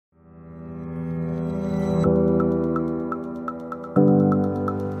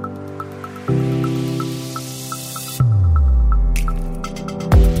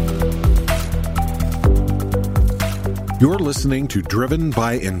You're listening to Driven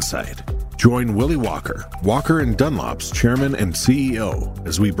by Insight. Join Willie Walker, Walker & Dunlop's chairman and CEO,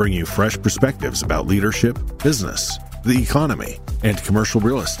 as we bring you fresh perspectives about leadership, business, the economy, and commercial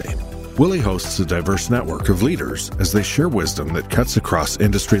real estate. Willie hosts a diverse network of leaders as they share wisdom that cuts across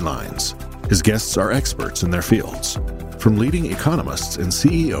industry lines. His guests are experts in their fields, from leading economists and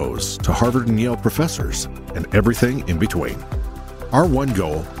CEOs to Harvard and Yale professors, and everything in between. Our one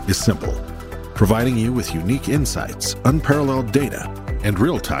goal is simple: providing you with unique insights, unparalleled data, and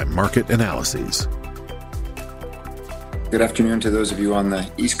real-time market analyses. Good afternoon to those of you on the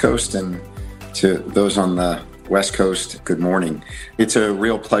East Coast, and to those on the West Coast, good morning. It's a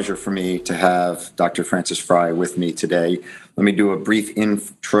real pleasure for me to have Dr. Frances Frei with me today. Let me do a brief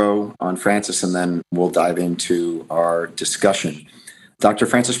intro on Frances, and then we'll dive into our discussion. Dr.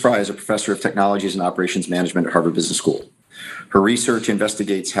 Frances Frei is a professor of technologies and operations management at Harvard Business School. Her research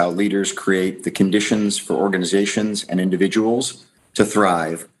investigates how leaders create the conditions for organizations and individuals to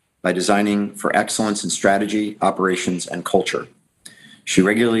thrive by designing for excellence in strategy, operations, and culture. She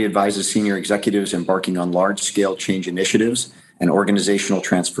regularly advises senior executives embarking on large-scale change initiatives and organizational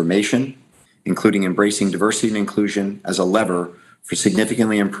transformation, including embracing diversity and inclusion as a lever for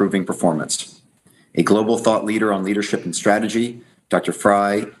significantly improving performance. A global thought leader on leadership and strategy, Dr.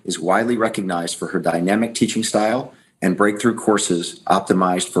 Frei is widely recognized for her dynamic teaching style and breakthrough courses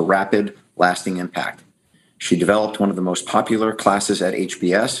optimized for rapid, lasting impact. She developed one of the most popular classes at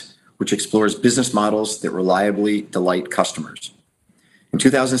HBS, which explores business models that reliably delight customers. In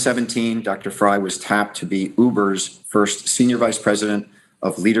 2017, Dr. Frei was tapped to be Uber's first Senior Vice President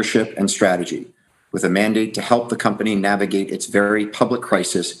of Leadership and Strategy, with a mandate to help the company navigate its very public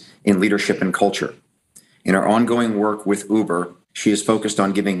crisis in leadership and culture. In her ongoing work with Uber, she is focused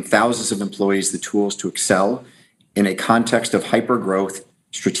on giving thousands of employees the tools to excel in a context of hyper-growth,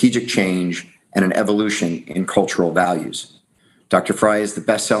 strategic change, and an evolution in cultural values. Dr. Frei is the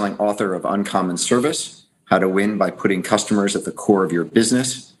best-selling author of Uncommon Service: How to Win by Putting Customers at the Core of Your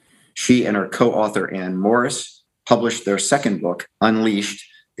Business. She and her co-author, Ann Morris, published their second book, Unleashed: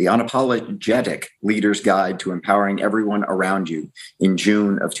 The Unapologetic Leader's Guide to Empowering Everyone Around You, in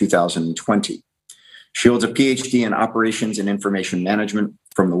June of 2020. She holds a PhD in Operations and Information Management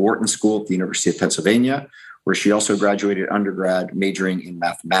from the Wharton School at the University of Pennsylvania, where she also graduated undergrad majoring in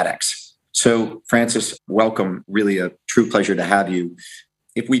mathematics. So, Frances, welcome. Really a true pleasure to have you.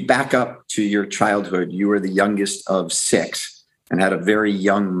 If we back up to your childhood, you were the youngest of 6 and had a very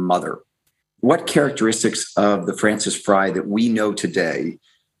young mother. What characteristics of the Frances Frei that we know today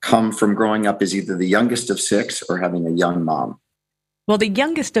come from growing up as either the youngest of 6 or having a young mom? Well, the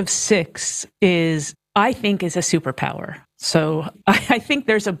youngest of 6 I think, is a superpower. So I think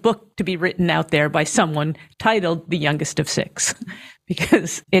there's a book to be written out there by someone titled The Youngest of 6,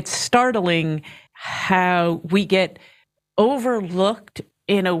 because it's startling how we get overlooked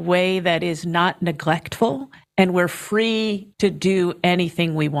in a way that is not neglectful, and we're free to do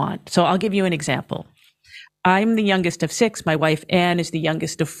anything we want. So I'll give you an example. I'm the youngest of 6. My wife, Ann, is the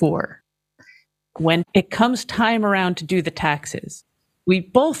youngest of 4. When it comes time around to do the taxes, we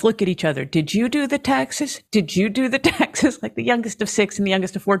both look at each other. Did you do the taxes? Did you do the taxes? Like the youngest of 6 and the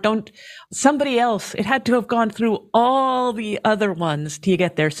youngest of 4. Don't somebody else. It had to have gone through all the other ones to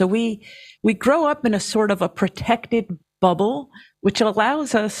get there. So we grow up in a sort of a protected bubble, which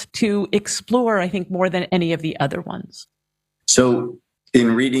allows us to explore, I think, more than any of the other ones. So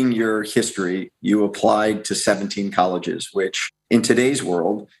in reading your history, you applied to 17 colleges, which in today's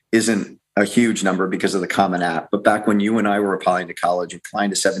world isn't a huge number because of the Common App. But back when you and I were applying to college, applying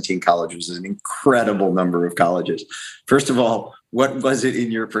to 17 colleges is an incredible number of colleges. First of all, what was it in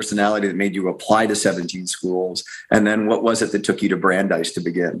your personality that made you apply to 17 schools? And then what was it that took you to Brandeis to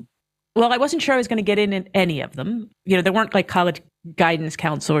begin? Well, I wasn't sure I was going to get in any of them. You know, there weren't like college guidance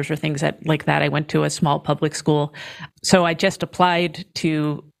counselors or things like that. I went to a small public school. So I just applied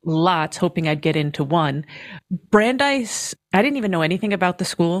to lots, hoping I'd get into one. Brandeis, I didn't even know anything about the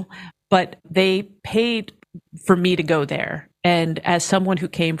school, but they paid for me to go there. And as someone who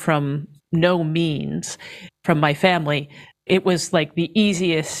came from no means, from my family, it was like the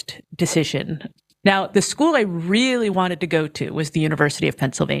easiest decision. Now, the school I really wanted to go to was the University of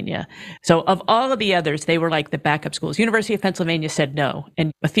Pennsylvania. So of all of the others, they were like the backup schools. University of Pennsylvania said no.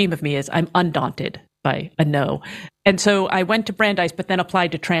 And a theme of me is I'm undaunted by a no. And so I went to Brandeis, but then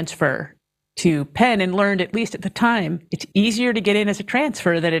applied to transfer to Penn and learned, at least at the time, it's easier to get in as a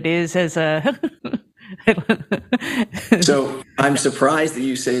transfer than it is as a... So I'm surprised that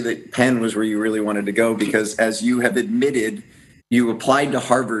you say that Penn was where you really wanted to go, because as you have admitted, you applied to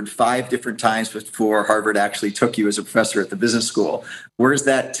Harvard 5 different times before Harvard actually took you as a professor at the business school. Where's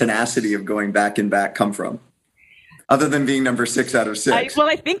that tenacity of going back and back come from? other than being number 6 out of 6.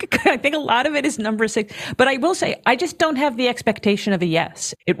 I think a lot of it is number 6. But I will say, I just don't have the expectation of a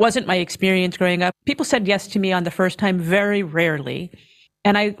yes. It wasn't my experience growing up. People said yes to me on the first time very rarely.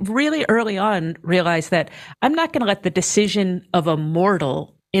 And I really early on realized that I'm not going to let the decision of a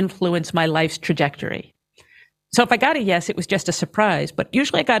mortal influence my life's trajectory. So if I got a yes, it was just a surprise. But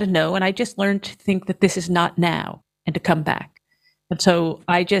usually I got a no, and I just learned to think that this is not now and to come back. And so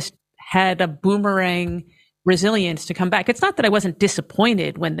I just had a boomerang resilience to come back. It's not that I wasn't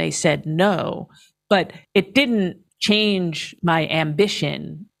disappointed when they said no, but it didn't change my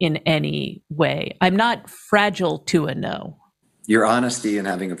ambition in any way. I'm not fragile to a no. Your honesty in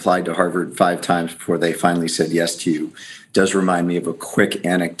having applied to Harvard 5 times before they finally said yes to you does remind me of a quick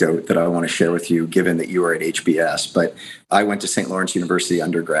anecdote that I want to share with you, given that you are at HBS. But I went to St. Lawrence University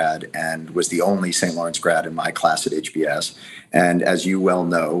undergrad and was the only St. Lawrence grad in my class at HBS. And as you well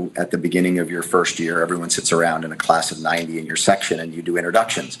know, at the beginning of your first year, everyone sits around in a class of 90 in your section and you do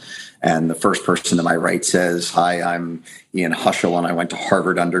introductions. And the first person to my right says, "Hi, I'm Ian Hushel, and I went to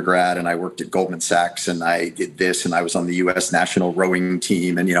Harvard undergrad, and I worked at Goldman Sachs, and I did this, and I was on the U.S. national rowing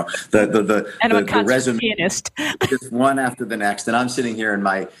team." And, the resume, pianist. just one after the next. And I'm sitting here, and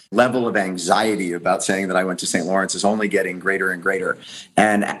my level of anxiety about saying that I went to St. Lawrence is only getting greater and greater.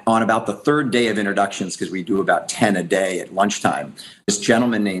 And on about the third day of introductions, because we do about 10 a day at lunchtime, this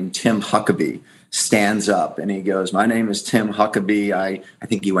gentleman named Tim Huckabee stands up and he goes, "My name is Tim Huckabee. I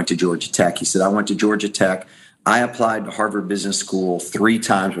think he went to Georgia Tech." He said, "I went to Georgia Tech. I applied to Harvard Business School 3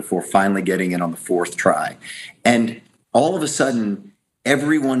 times before finally getting in on the 4th try." And all of a sudden,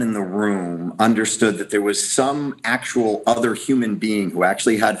 everyone in the room understood that there was some actual other human being who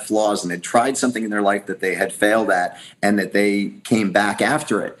actually had flaws and had tried something in their life that they had failed at and that they came back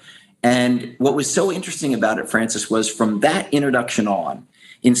after it. And what was so interesting about it, Francis, was from that introduction on,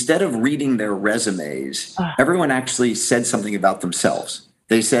 instead of reading their resumes, everyone actually said something about themselves.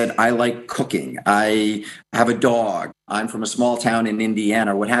 They said, "I like cooking. I have a dog. I'm from a small town in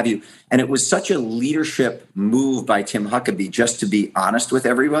Indiana," what have you. And it was such a leadership move by Tim Huckabee just to be honest with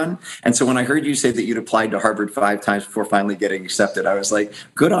everyone. And so when I heard you say that you'd applied to Harvard 5 times before finally getting accepted, I was like,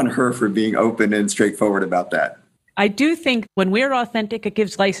 good on her for being open and straightforward about that. I do think when we're authentic, it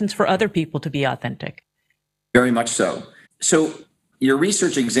gives license for other people to be authentic. Very much so. So your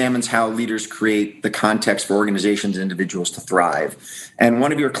research examines how leaders create the context for organizations and individuals to thrive. And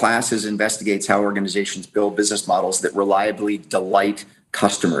one of your classes investigates how organizations build business models that reliably delight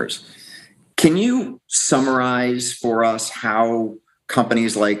customers. Can you summarize for us how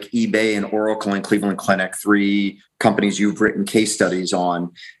companies like eBay and Oracle and Cleveland Clinic, 3 companies you've written case studies on,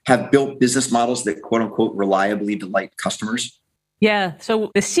 have built business models that, quote unquote, reliably delight customers? Yeah.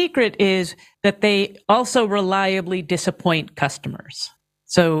 So the secret is that they also reliably disappoint customers.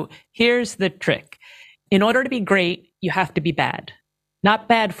 So here's the trick. In order to be great, you have to be bad. Not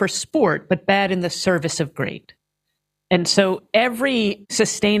bad for sport, but bad in the service of great. And so every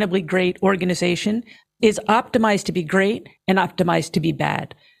sustainably great organization is optimized to be great and optimized to be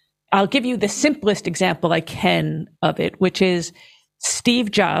bad. I'll give you the simplest example I can of it, which is Steve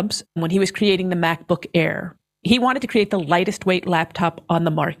Jobs, when he was creating the MacBook Air. He wanted to create the lightest weight laptop on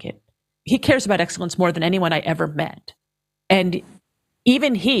the market. He cares about excellence more than anyone I ever met. And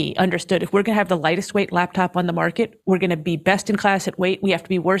even he understood if we're going to have the lightest weight laptop on the market, we're going to be best in class at weight. We have to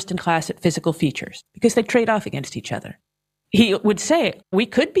be worst in class at physical features because they trade off against each other. He would say, we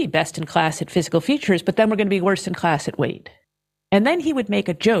could be best in class at physical features, but then we're going to be worst in class at weight. And then he would make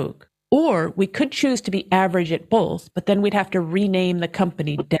a joke, or we could choose to be average at both, but then we'd have to rename the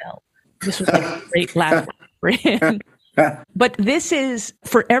company Dell. This was like a great laptop brand. But this is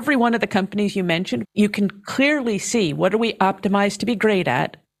for every one of the companies you mentioned, you can clearly see what are we optimized to be great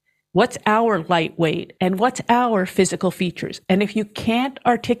at, what's our lightweight, and what's our physical features. And if you can't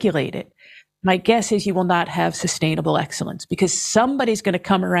articulate it, my guess is you will not have sustainable excellence because somebody's going to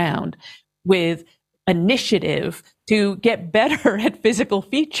come around with initiative to get better at physical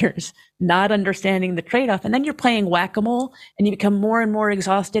features, not understanding the trade-off. And then you're playing whack-a-mole and you become more and more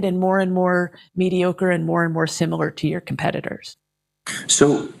exhausted and more mediocre and more similar to your competitors.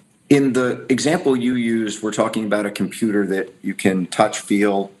 So in the example you used, we're talking about a computer that you can touch,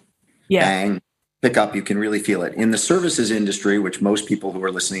 feel, bang, pick up, you can really feel it. In the services industry, which most people who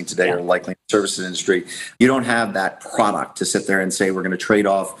are listening today are likely in the services industry, you don't have that product to sit there and say, we're going to trade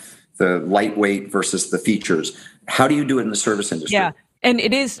off the lightweight versus the features. How do you do it in the service industry? Yeah. And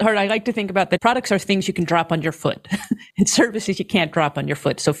it is hard. I like to think about the products are things you can drop on your foot. In services, you can't drop on your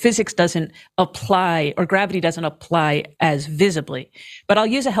foot. So physics doesn't apply or gravity doesn't apply as visibly. But I'll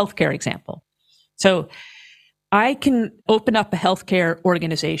use a healthcare example. So I can open up a healthcare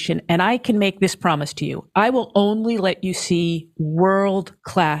organization and I can make this promise to you. I will only let you see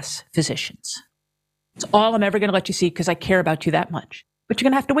world-class physicians. It's all I'm ever going to let you see because I care about you that much. But you're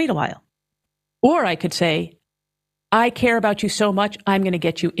going to have to wait a while. Or I could say, I care about you so much, I'm going to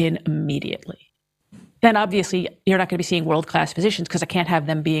get you in immediately. Then obviously you're not going to be seeing world-class physicians because I can't have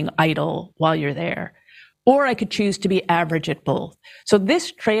them being idle while you're there. Or I could choose to be average at both. So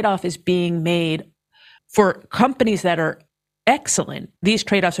this trade-off is being made for companies that are excellent. These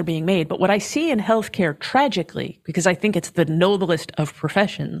trade-offs are being made. But what I see in healthcare tragically, because I think it's the noblest of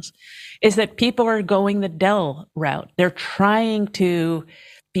professions, is that people are going the Dell route. They're trying to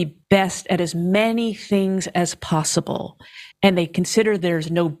be best at as many things as possible. And they consider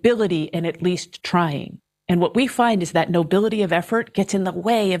there's nobility in at least trying. And what we find is that nobility of effort gets in the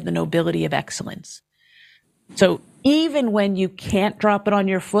way of the nobility of excellence. So even when you can't drop it on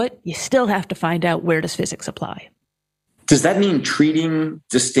your foot, you still have to find out where does physics apply. Does that mean treating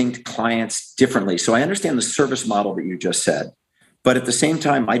distinct clients differently? So I understand the service model that you just said, but at the same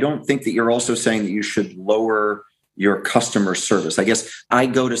time, I don't think that you're also saying that you should lower your customer service. I guess I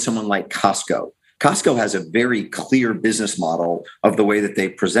go to someone like Costco. Costco has a very clear business model of the way that they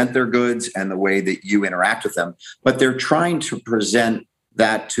present their goods and the way that you interact with them, but they're trying to present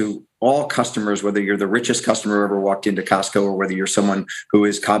that to all customers, whether you're the richest customer who ever walked into Costco or whether you're someone who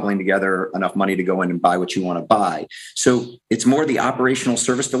is cobbling together enough money to go in and buy what you want to buy. So it's more the operational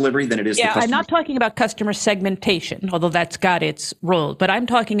service delivery than it is the customer. I'm not talking about customer segmentation, although that's got its role, but I'm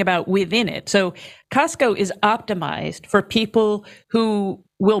talking about within it. So Costco is optimized for people who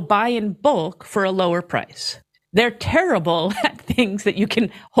will buy in bulk for a lower price. They're terrible at things that you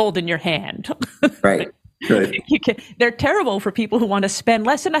can hold in your hand. Right. Good. They're terrible for people who want to spend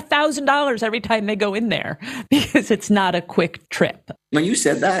less than $1,000 every time they go in there because it's not a quick trip. When you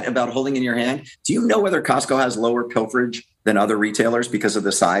said that about holding in your hand, do you know whether Costco has lower pilferage than other retailers because of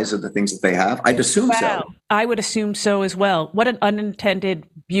the size of the things that they have? I'd assume so. I would assume so as well. What an unintended,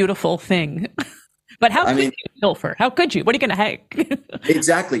 beautiful thing. But how could you pilfer? How could you? What are you going to hang?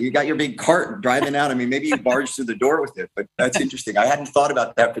 Exactly. You got your big cart driving out. I mean, maybe you barged through the door with it, but that's interesting. I hadn't thought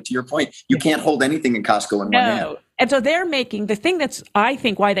about that. But to your point, you can't hold anything in Costco in one hand. And so they're making the thing that's, I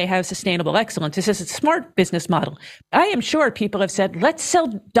think, why they have sustainable excellence is it's a smart business model. I am sure people have said, let's sell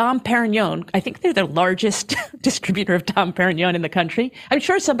Dom Perignon. I think they're the largest distributor of Dom Perignon in the country. I'm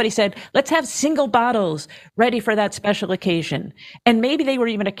sure somebody said, let's have single bottles ready for that special occasion. And maybe they were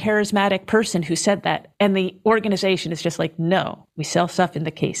even a charismatic person who said that. And the organization is just like, no, we sell stuff in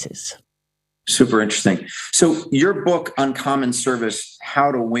the cases. Super interesting. So your book, Uncommon Service,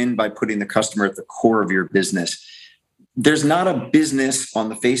 How to Win by Putting the Customer at the Core of Your Business. There's not a business on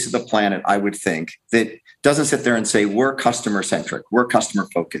the face of the planet, I would think, that doesn't sit there and say, we're customer centric, we're customer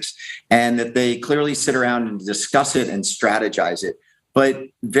focused, and that they clearly sit around and discuss it and strategize it. But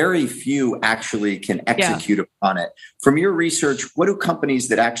very few actually can execute upon it. From your research, what do companies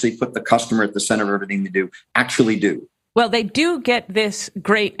that actually put the customer at the center of everything they do actually do? Well, they do get this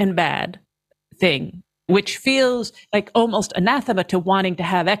great and bad thing, which feels like almost anathema to wanting to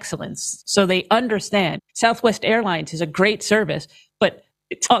have excellence. So they understand Southwest Airlines is a great service, but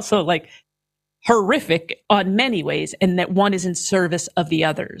it's also like horrific on many ways, and that one is in service of the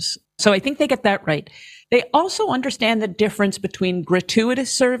others. So I think they get that right. They also understand the difference between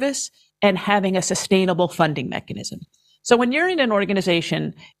gratuitous service and having a sustainable funding mechanism. So when you're in an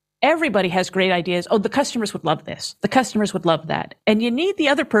organization, everybody has great ideas. Oh, the customers would love this. The customers would love that. And you need the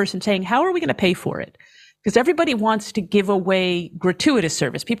other person saying, how are we going to pay for it? Because everybody wants to give away gratuitous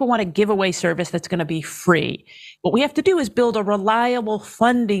service. People want to give away service that's going to be free. What we have to do is build a reliable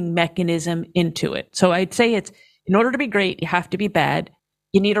funding mechanism into it. So I'd say it's, in order to be great, you have to be bad.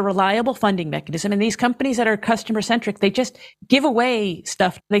 You need a reliable funding mechanism. And these companies that are customer centric, they just give away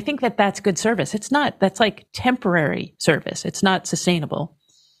stuff. They think that that's good service. It's not. That's like temporary service. It's not sustainable.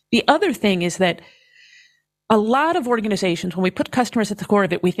 The other thing is that a lot of organizations, when we put customers at the core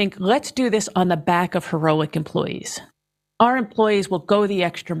of it, we think, let's do this on the back of heroic employees. Our employees will go the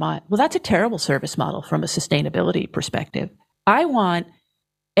extra mile. Well, that's a terrible service model from a sustainability perspective. I want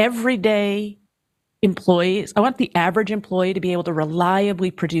everyday employees. I want the average employee to be able to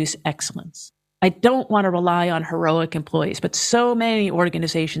reliably produce excellence. I don't want to rely on heroic employees, but so many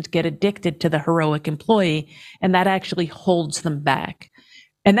organizations get addicted to the heroic employee, and that actually holds them back.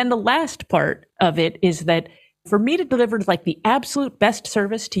 And then the last part of it is that for me to deliver like the absolute best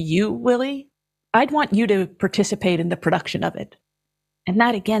service to you, Willie, I'd want you to participate in the production of it. And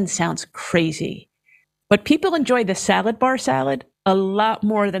that again sounds crazy, but people enjoy the salad bar salad a lot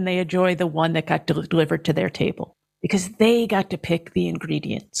more than they enjoy the one that got delivered to their table because they got to pick the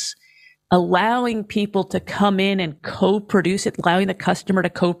ingredients. allowing people to come in and co-produce it, allowing the customer to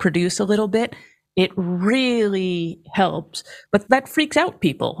co-produce a little bit, it really helps. But that freaks out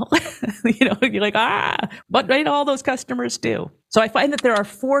people. You're like, what did all those customers do? So I find that there are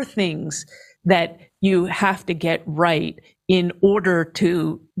 4 things that you have to get right in order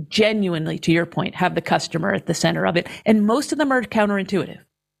to genuinely, to your point, have the customer at the center of it. And most of them are counterintuitive.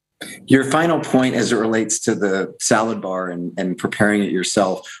 Your final point as it relates to the salad bar and preparing it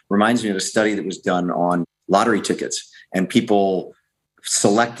yourself reminds me of a study that was done on lottery tickets and people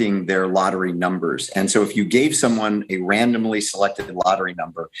selecting their lottery numbers. And so if you gave someone a randomly selected lottery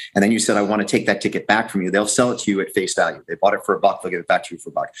number, and then you said, I want to take that ticket back from you, they'll sell it to you at face value. They bought it for $1, they'll give it back to you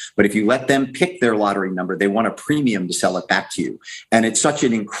for $1. But if you let them pick their lottery number, they want a premium to sell it back to you. And it's such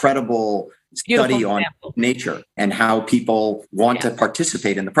an incredible study on nature and how people want to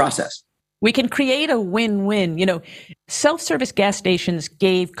participate in the process. We can create a win-win. Self-service gas stations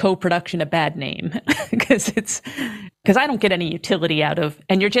gave co-production a bad name because I don't get any utility out of,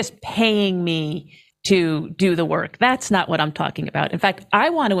 and you're just paying me to do the work. That's not what I'm talking about. In fact,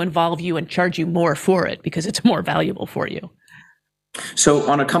 I want to involve you and charge you more for it because it's more valuable for you. So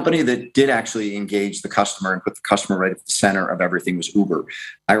on a company that did actually engage the customer and put the customer right at the center of everything was Uber.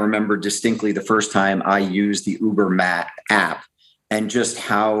 I remember distinctly the first time I used the Uber app and just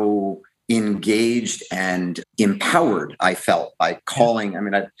how engaged and empowered I felt by calling. I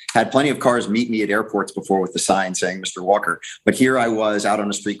mean, I've had plenty of cars meet me at airports before with the sign saying, Mr. Walker, but here I was out on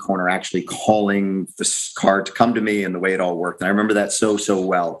a street corner actually calling this car to come to me and the way it all worked. And I remember that so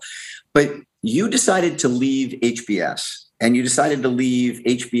well. But you decided to leave HBS, and you decided to leave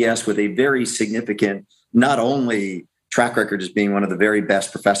HBS with a very significant, not only track record as being one of the very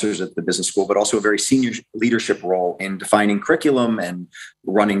best professors at the business school, but also a very senior leadership role in defining curriculum and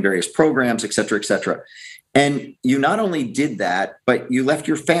running various programs, et cetera, et cetera. And you not only did that, but you left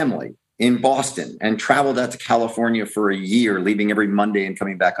your family in Boston and traveled out to California for a year, leaving every Monday and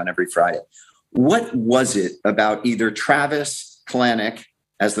coming back on every Friday. What was it about either Travis Kalanick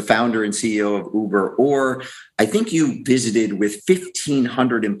as the founder and CEO of Uber, or I think you visited with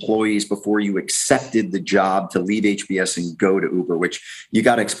 1,500 employees before you accepted the job to leave HBS and go to Uber, which you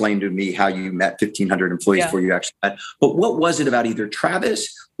got to explain to me how you met 1,500 employees before you actually met. But what was it about either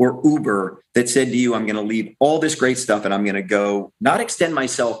Travis or Uber that said to you, I'm going to leave all this great stuff and I'm going to go not extend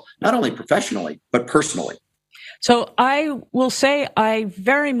myself, not only professionally, but personally? So I will say I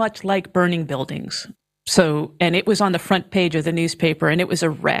very much like burning buildings. And it was on the front page of the newspaper and it was a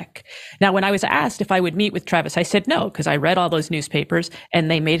wreck. Now, when I was asked if I would meet with Travis, I said no, because I read all those newspapers and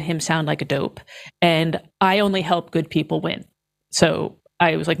they made him sound like a dope. And I only help good people win. So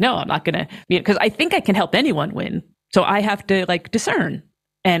I was like, no, I'm not going to meet, because I think I can help anyone win. So I have to discern.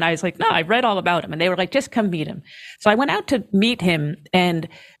 And I was like, no, I read all about him. And they were like, just come meet him. So I went out to meet him, and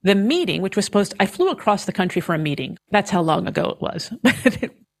the meeting, which was I flew across the country for a meeting. That's how long ago it was.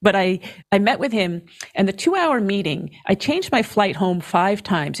 But I met with him, and the 2-hour meeting, I changed my flight home 5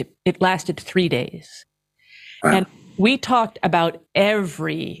 times. It lasted 3 days. Wow. And we talked about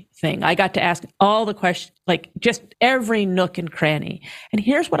everything. I got to ask all the questions, just every nook and cranny. And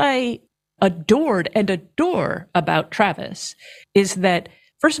here's what I adored and adore about Travis is that,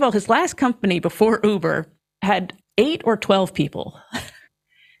 first of all, his last company before Uber had 8 or 12 people.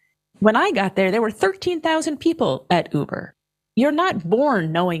 When I got there were 13,000 people at Uber. You're not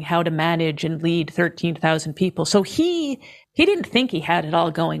born knowing how to manage and lead 13,000 people. So he didn't think he had it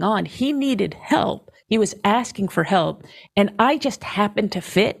all going on. He needed help. He was asking for help. And I just happened to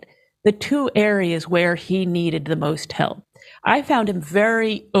fit the 2 areas where he needed the most help. I found him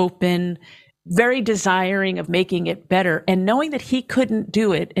very open, very desiring of making it better, and knowing that he couldn't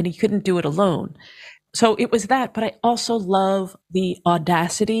do it and he couldn't do it alone. So it was that, but I also love the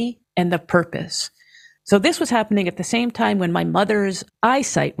audacity and the purpose. So this was happening at the same time when my mother's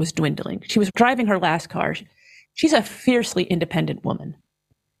eyesight was dwindling. She was driving her last car. She's a fiercely independent woman.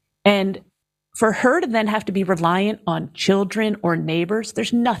 And for her to then have to be reliant on children or neighbors,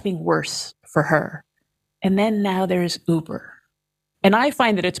 there's nothing worse for her. And then now there's Uber. And I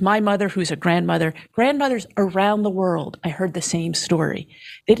find that it's my mother who's a grandmother. Grandmothers around the world, I heard the same story.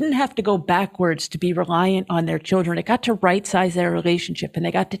 They didn't have to go backwards to be reliant on their children. They got to right-size their relationship, and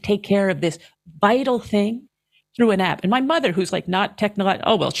they got to take care of this vital thing through an app. And my mother, who's not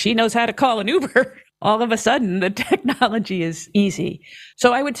technological, she knows how to call an Uber. All of a sudden, the technology is easy.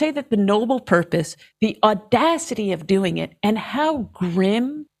 So I would say that the noble purpose, the audacity of doing it, and how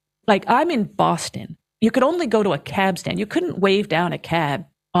grim, I'm in Boston. You could only go to a cab stand. You couldn't wave down a cab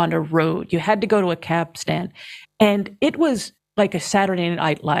on a road. You had to go to a cab stand. And it was like a Saturday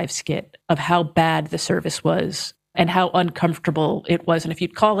Night Live skit of how bad the service was and how uncomfortable it was. And if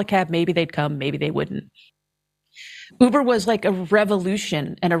you'd call a cab, maybe they'd come, maybe they wouldn't. Uber was like a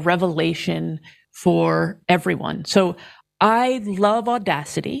revolution and a revelation for everyone. So I love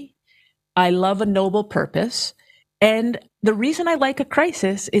audacity. I love a noble purpose. And the reason I like a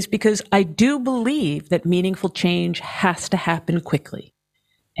crisis is because I do believe that meaningful change has to happen quickly.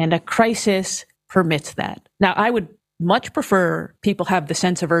 And a crisis permits that. Now, I would much prefer people have the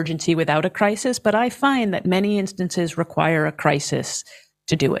sense of urgency without a crisis, but I find that many instances require a crisis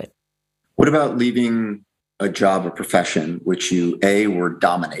to do it. What about leaving a job or profession which you, A, were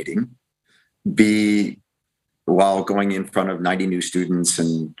dominating, B, while going in front of 90 new students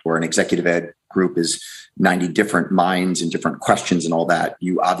and or an executive ed group is 90 different minds and different questions and all that,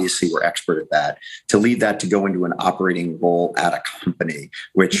 you obviously were expert at that. To leave that to go into an operating role at a company,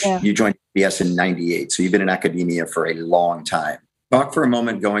 which you joined BS in 98. So you've been in academia for a long time. Talk for a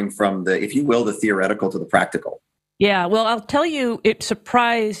moment going from the, if you will, the theoretical to the practical. Yeah, well, I'll tell you, it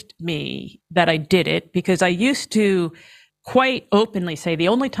surprised me that I did it because I used to quite openly say the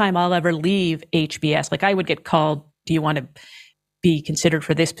only time I'll ever leave HBS, like I would get called, do you want to be considered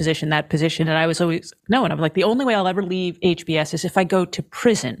for this position, that position? And I was always, no. And I'm like, the only way I'll ever leave HBS is if I go to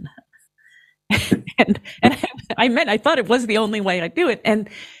prison. and I thought it was the only way I'd do it. And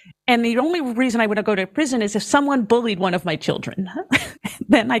the only reason I would go to prison is if someone bullied one of my children.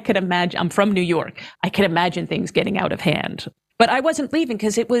 Then I could imagine, I'm from New York, I could imagine things getting out of hand. But I wasn't leaving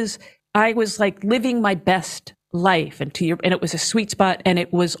because I was like living my best life and it was a sweet spot and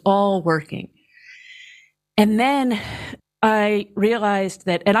it was all working. And then I realized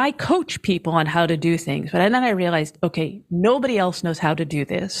that, and I coach people on how to do things, but then I realized, okay, nobody else knows how to do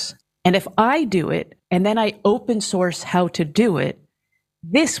this. And if I do it, and then I open source how to do it,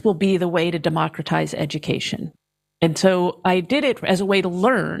 this will be the way to democratize education. And so I did it as a way to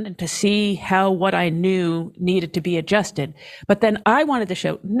learn and to see how what I knew needed to be adjusted. But then I wanted to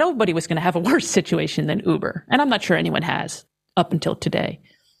show nobody was going to have a worse situation than Uber. And I'm not sure anyone has up until today.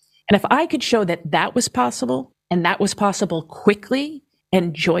 And if I could show that that was possible, and that was possible quickly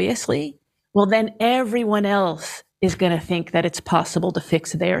and joyously, well, then everyone else is going to think that it's possible to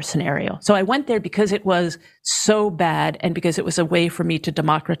fix their scenario. So I went there because it was so bad and because it was a way for me to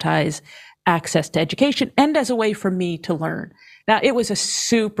democratize access to education and as a way for me to learn. Now, it was a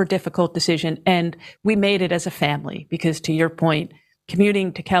super difficult decision, and we made it as a family because, to your point,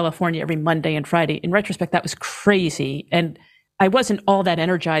 commuting to California every Monday and Friday, in retrospect, that was crazy. And I wasn't all that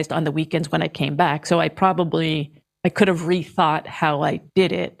energized on the weekends when I came back. So I could have rethought how I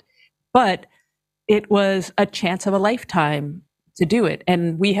did it, but it was a chance of a lifetime to do it.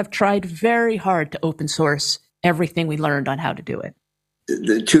 And we have tried very hard to open source everything we learned on how to do it.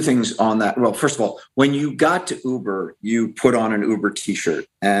 The two things on that. Well, first of all, when you got to Uber, you put on an Uber t-shirt.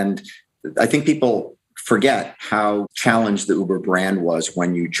 And I think people forget how challenged the Uber brand was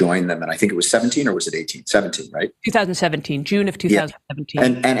when you joined them. And I think it was 17 or was it 18? 17, right? 2017, June of 2017.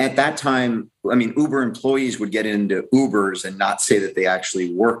 Yeah. And at that time, I mean, Uber employees would get into Ubers and not say that they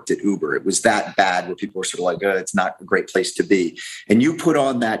actually worked at Uber. It was that bad where people were sort of like, it's not a great place to be. And you put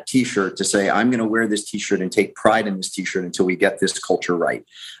on that t-shirt to say, I'm going to wear this t-shirt and take pride in this t-shirt until we get this culture right.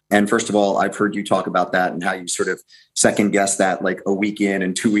 And first of all, I've heard you talk about that and how you sort of second guess that like a week in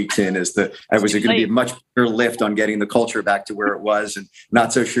and 2 weeks in was it going to be a much bigger lift on getting the culture back to where it was, and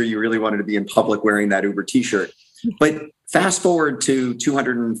not so sure you really wanted to be in public wearing that Uber t-shirt. But fast forward to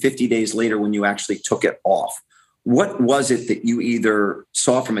 250 days later when you actually took it off. What was it that you either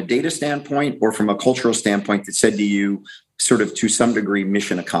saw from a data standpoint or from a cultural standpoint that said to you, sort of to some degree,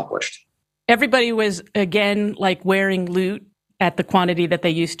 mission accomplished? Everybody was, again, like wearing loot at the quantity that they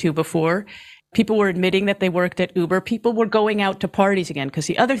used to before. People were admitting that they worked at Uber. People were going out to parties again. Because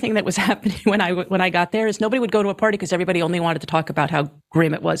the other thing that was happening when I got there is nobody would go to a party because everybody only wanted to talk about how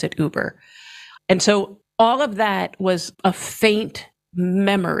grim it was at Uber. And so all of that was a faint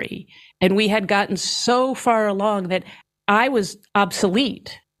memory. And we had gotten so far along that I was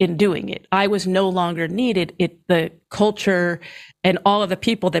obsolete in doing it. I was no longer needed. The culture and all of the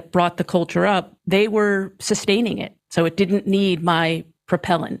people that brought the culture up, they were sustaining it. So it didn't need my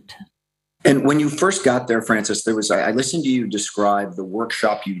propellant. And when you first got there, Frances, I listened to you describe the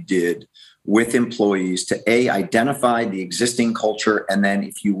workshop you did with employees to identify the existing culture and then,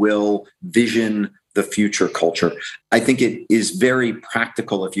 if you will, vision the future culture. I think it is very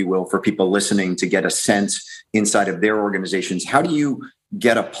practical, if you will, for people listening to get a sense inside of their organizations. How do you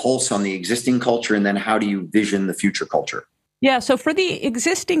get a pulse on the existing culture, and then how do you vision the future culture? Yeah, so for the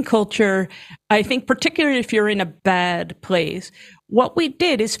existing culture, I think particularly if you're in a bad place, what we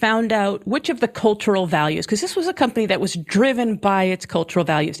did is found out which of the cultural values, because this was a company that was driven by its cultural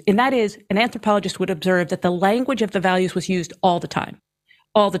values. And that is, an anthropologist would observe that the language of the values was used all the time.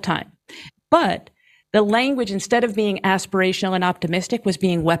 But the language, instead of being aspirational and optimistic, was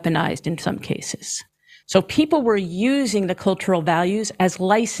being weaponized in some cases. So people were using the cultural values as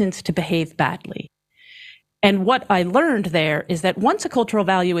license to behave badly. And what I learned there is that once a cultural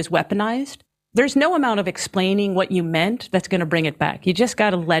value is weaponized, there's no amount of explaining what you meant that's going to bring it back. You just got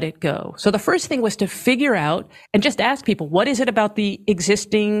to let it go. So the first thing was to figure out and just ask people, what is it about the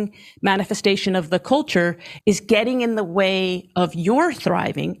existing manifestation of the culture is getting in the way of your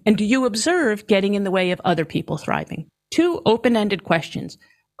thriving? And do you observe getting in the way of other people thriving? Two open-ended questions.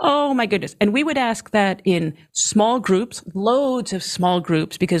 Oh my goodness. And we would ask that in small groups, loads of small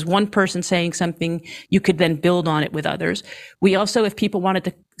groups, because one person saying something, you could then build on it with others. We also, if people wanted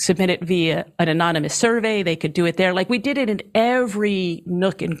to submit it via an anonymous survey, they could do it there. Like, we did it in every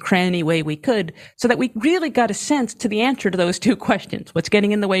nook and cranny way we could, so that we really got a sense to the answer to those two questions. What's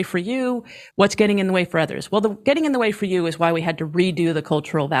getting in the way for you? What's getting in the way for others? Well, the getting in the way for you is why we had to redo the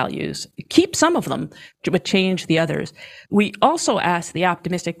cultural values, keep some of them, but change the others. We also asked the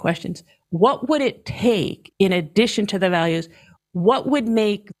optimistic questions. What would it take, in addition to the values? What would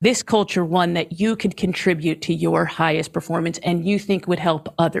make this culture one that you could contribute to your highest performance and you think would help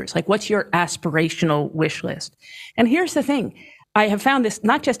others? Like, what's your aspirational wish list? And here's the thing. I have found this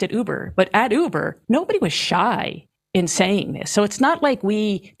not just at Uber, but at Uber, nobody was shy in saying this. So it's not like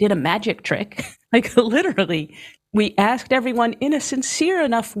we did a magic trick. Like, literally, we asked everyone in a sincere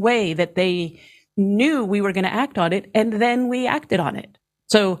enough way that they knew we were going to act on it, and then we acted on it.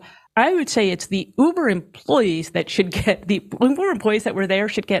 So I would say it's the Uber employees that should get, the Uber employees that were there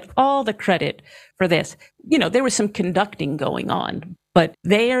should get all the credit for this. You know, there was some conducting going on, but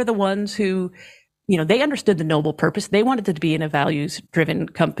they are the ones who, you know, they understood the noble purpose. They wanted it to be in a values-driven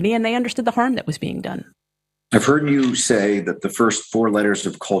company, and they understood the harm that was being done. I've heard you say that the first four letters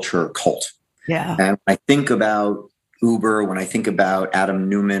of culture are cult. Yeah. And when I think about Uber, when I think about Adam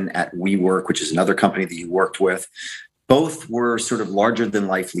Newman at WeWork, which is another company that you worked with, both were sort of larger than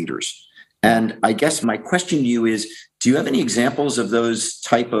life leaders. And I guess my question to you is, do you have any examples of those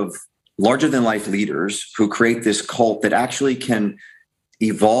type of larger than life leaders who create this cult that actually can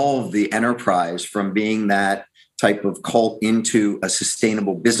evolve the enterprise from being that type of cult into a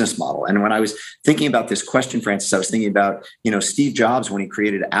sustainable business model? And when I was thinking about this question, Francis, I was thinking about, you know, Steve Jobs, when he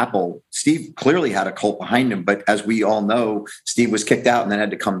created Apple. Steve clearly had a cult behind him, but as we all know, Steve was kicked out and then had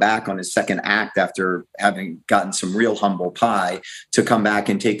to come back on his second act after having gotten some real humble pie to come back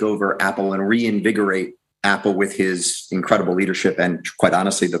and take over Apple and reinvigorate Apple with his incredible leadership and, quite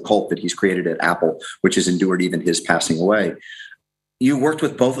honestly, the cult that he's created at Apple, which has endured even his passing away. You worked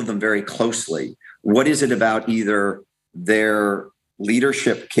with both of them very closely. What is it about either their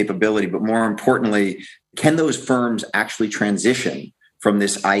leadership capability, but more importantly, can those firms actually transition from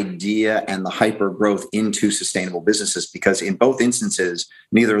this idea and the hyper growth into sustainable businesses? Because in both instances,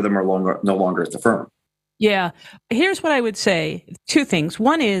 neither of them are no longer at the firm. Yeah. Here's what I would say. Two things.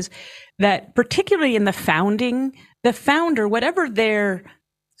 One is that particularly in the founder, whatever their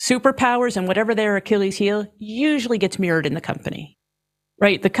superpowers and whatever their Achilles heel, usually gets mirrored in the company.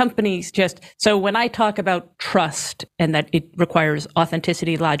 Right. The company's just, so when I talk about trust and that it requires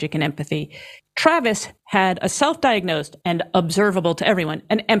authenticity, logic, and empathy, Travis had a self-diagnosed and observable to everyone,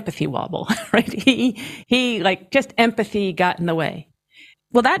 an empathy wobble, right? He like, just empathy got in the way.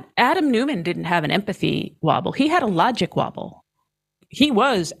 Well, that Adam Newman didn't have an empathy wobble. He had a logic wobble. He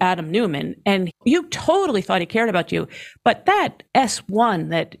was Adam Newman, and you totally thought he cared about you. But that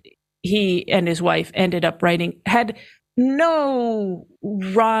S1 that he and his wife ended up writing had no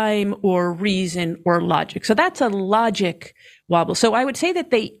rhyme or reason or logic. So that's a logic wobble. So I would say that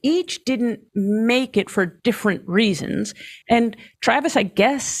they each didn't make it for different reasons. And Travis, I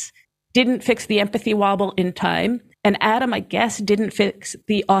guess, didn't fix the empathy wobble in time. And Adam, I guess, didn't fix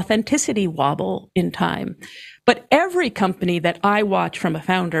the authenticity wobble in time. But every company that I watch from a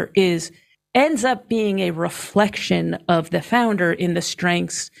founder ends up being a reflection of the founder in the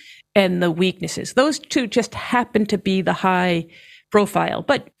strengths and the weaknesses. Those two just happen to be the high profile.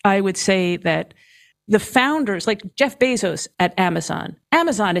 But I would say that the founders, like Jeff Bezos at Amazon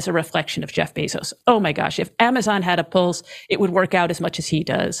is a reflection of Jeff Bezos. Oh my gosh, if Amazon had a pulse, it would work out as much as he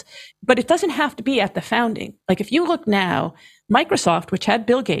does. But it doesn't have to be at the founding. Like, if you look now, Microsoft, which had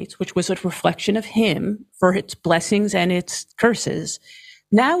Bill Gates, which was a reflection of him for its blessings and its curses,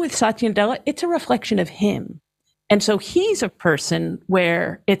 now with Satya Nadella, it's a reflection of him. And so he's a person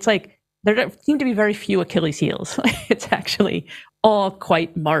where it's like, there seem to be very few Achilles heels. It's actually all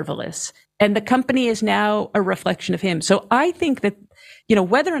quite marvelous. And the company is now a reflection of him. So I think that,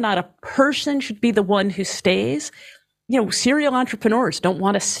 whether or not a person should be the one who stays, serial entrepreneurs don't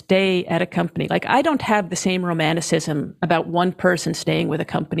want to stay at a company. Like, I don't have the same romanticism about one person staying with a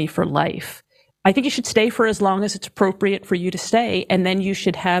company for life. I think you should stay for as long as it's appropriate for you to stay. And then you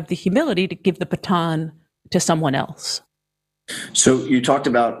should have the humility to give the baton to someone else. So you talked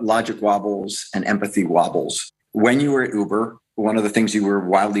about logic wobbles and empathy wobbles. When you were at Uber, one of the things you were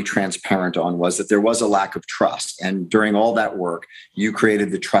wildly transparent on was that there was a lack of trust. And during all that work, you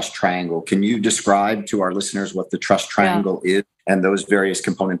created the trust triangle. Can you describe to our listeners what the trust triangle is and those various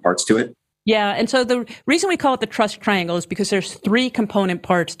component parts to it? Yeah. And so the reason we call it the trust triangle is because there's 3 component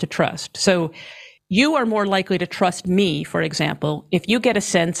parts to trust. So you are more likely to trust me, for example, if you get a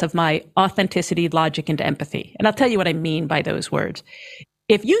sense of my authenticity, logic, and empathy. And I'll tell you what I mean by those words.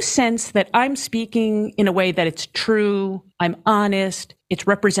 If you sense that I'm speaking in a way that it's true, I'm honest, it's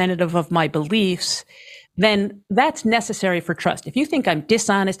representative of my beliefs, then that's necessary for trust. If you think I'm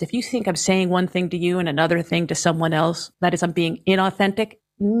dishonest, if you think I'm saying one thing to you and another thing to someone else, that is, I'm being inauthentic,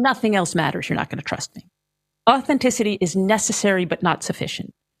 nothing else matters. You're not going to trust me. Authenticity is necessary but not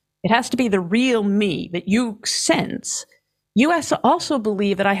sufficient. It has to be the real me that you sense. You have to also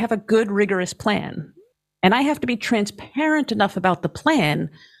believe that I have a good, rigorous plan. And I have to be transparent enough about the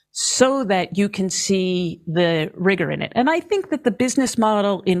plan so that you can see the rigor in it. And I think that the business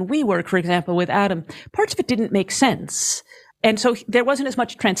model in WeWork, for example, with Adam, parts of it didn't make sense. And so there wasn't as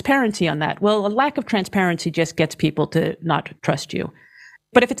much transparency on that. Well, a lack of transparency just gets people to not trust you.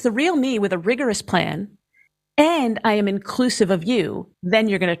 But if it's the real me with a rigorous plan, and I am inclusive of you, then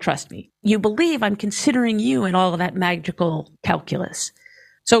you're going to trust me. You believe I'm considering you in all of that magical calculus.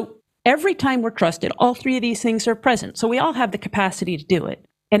 So every time we're trusted, all 3 of these things are present. So we all have the capacity to do it.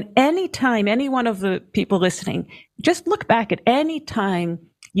 And anytime any one of the people listening, just look back at any time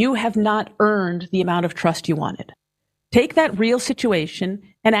you have not earned the amount of trust you wanted. Take that real situation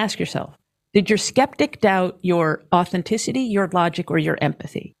and ask yourself, did your skeptic doubt your authenticity, your logic, or your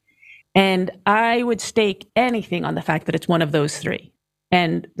empathy? And I would stake anything on the fact that it's one of those 3.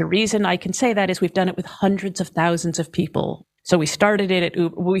 And the reason I can say that is we've done it with hundreds of thousands of people. So we started it at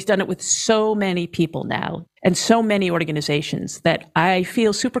Uber. We've done it with so many people now and so many organizations that I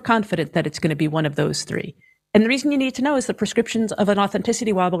feel super confident that it's going to be one of those 3. And the reason you need to know is the prescriptions of an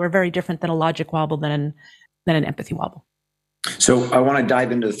authenticity wobble are very different than a logic wobble than an empathy wobble. So I want to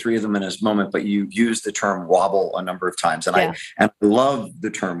dive into the 3 of them in a moment, but you used the term wobble a number of times. And I love the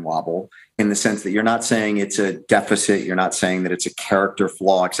term wobble in the sense that you're not saying it's a deficit. You're not saying that it's a character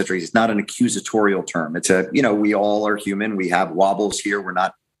flaw, et cetera. It's not an accusatorial term. It's we all are human. We have wobbles here. We're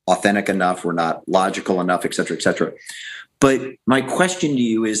not authentic enough. We're not logical enough, et cetera, et cetera. But my question to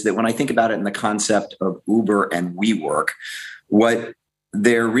you is that when I think about it in the concept of Uber and WeWork, what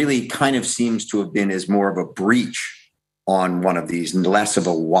there really kind of seems to have been is more of a breach on one of these and less of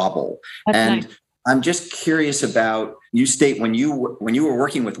a wobble. That's and nice. I'm just curious about, you state when you were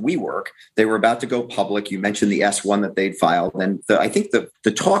working with WeWork, they were about to go public. You mentioned the S1 that they'd filed. And I think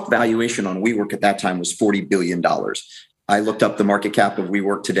the talk valuation on WeWork at that time was $40 billion. I looked up the market cap of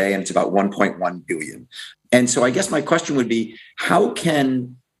WeWork today and it's about 1.1 billion. And so I guess my question would be, how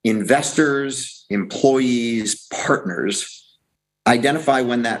can investors, employees, partners identify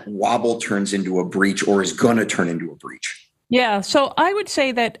when that wobble turns into a breach or is going to turn into a breach? Yeah. So I would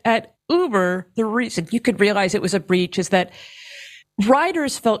say that at Uber, the reason you could realize it was a breach is that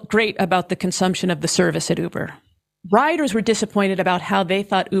riders felt great about the consumption of the service at Uber. Riders were disappointed about how they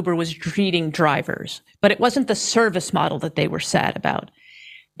thought Uber was treating drivers, but it wasn't the service model that they were sad about.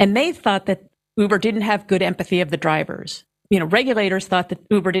 And they thought that Uber didn't have good empathy of the drivers. Regulators thought that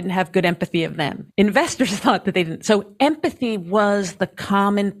Uber didn't have good empathy of them. Investors thought that they didn't. So empathy was the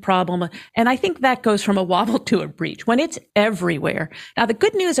common problem. And I think that goes from a wobble to a breach when it's everywhere. Now, the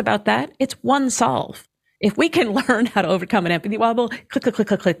good news about that, it's one solve. If we can learn how to overcome an empathy wobble, click, click, click,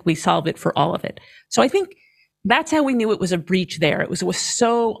 click, click, we solve it for all of it. So I think that's how we knew it was a breach there. It was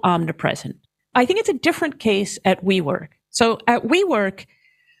so omnipresent. I think it's a different case at WeWork. So at WeWork,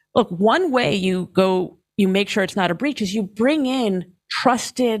 look, one way you make sure it's not a breach is you bring in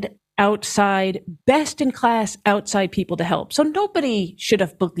trusted outside, best in class outside people to help. So nobody should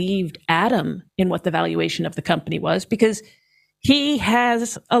have believed Adam in what the valuation of the company was because he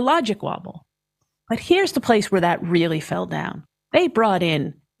has a logic wobble. But here's the place where that really fell down. They brought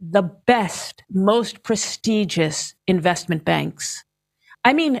in the best, most prestigious investment banks.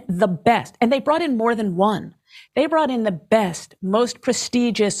 I mean, the best. And they brought in more than one. They brought in the best, most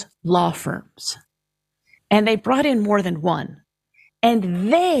prestigious law firms. And they brought in more than one.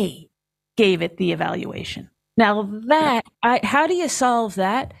 And they gave it the evaluation. Now how do you solve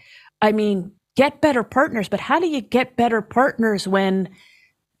that? I mean, get better partners, but how do you get better partners when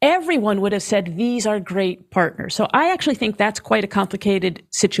everyone would have said these are great partners? So I actually think that's quite a complicated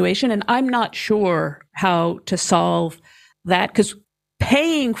situation, and I'm not sure how to solve that, because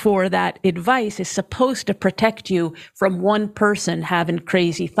paying for that advice is supposed to protect you from one person having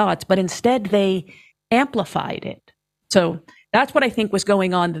crazy thoughts, but instead they amplified it. So that's what I think was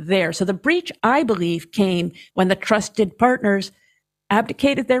going on there. So the breach, I believe, came when the trusted partners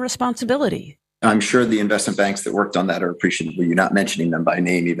abdicated their responsibility. I'm sure the investment banks that worked on that are appreciative of you not mentioning them by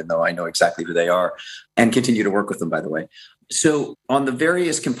name, even though I know exactly who they are, and continue to work with them, by the way. So on the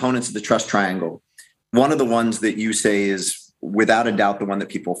various components of the trust triangle, one of the ones that you say is without a doubt the one that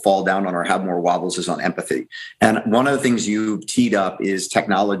people fall down on or have more wobbles is on empathy. And one of the things you've teed up is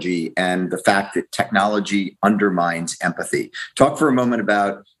technology and the fact that technology undermines empathy. Talk for a moment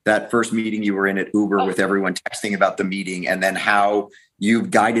about that first meeting you were in at Uber with everyone texting about the meeting, and then how you've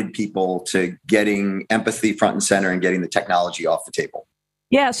guided people to getting empathy front and center and getting the technology off the table.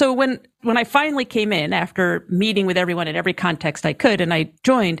 Yeah. So when I finally came in after meeting with everyone in every context I could, and I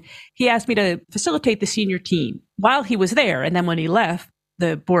joined, he asked me to facilitate the senior team while he was there. And then when he left,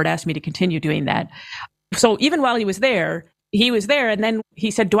 the board asked me to continue doing that. So even while he was there. And then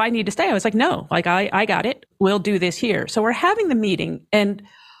he said, do I need to stay? I was like, no, like I got it. We'll do this here. So we're having the meeting. And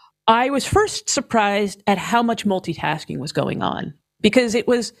I was first surprised at how much multitasking was going on, because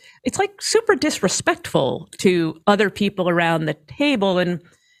it's like super disrespectful to other people around the table. And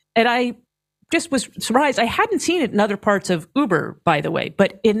I just was surprised. I hadn't seen it in other parts of Uber, by the way,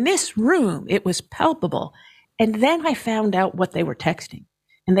 but in this room, it was palpable. And then I found out what they were texting,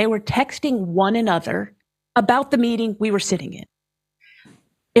 and they were texting one another about the meeting we were sitting in.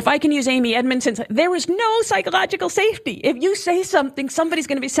 If I can use Amy Edmondson's, there was no psychological safety. If you say something, somebody's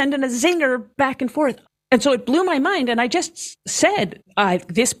going to be sending a zinger back and forth. And so it blew my mind. And I just said,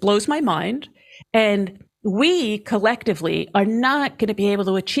 this blows my mind. And we collectively are not going to be able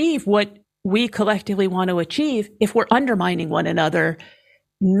to achieve what we collectively want to achieve if we're undermining one another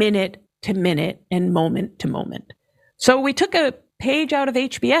minute to minute and moment to moment. So we took a page out of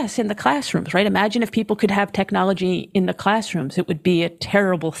HBS in the classrooms, right? Imagine if people could have technology in the classrooms, it would be a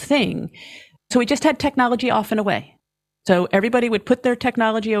terrible thing. So we just had technology off and away. So everybody would put their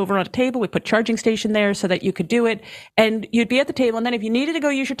technology over on a table. We put charging station there so that you could do it. And you'd be at the table. And then if you needed to go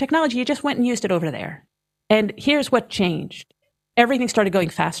use your technology, you just went and used it over there. And here's what changed. Everything started going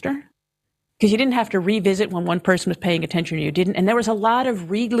faster, because you didn't have to revisit when one person was paying attention or you didn't. And there was a lot of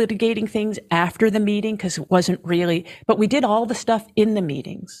relitigating things after the meeting, because it wasn't really, but we did all the stuff in the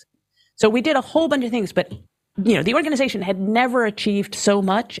meetings. So we did a whole bunch of things, but the organization had never achieved so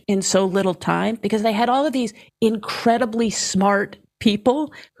much in so little time, because they had all of these incredibly smart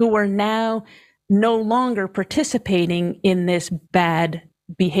people who were now no longer participating in this bad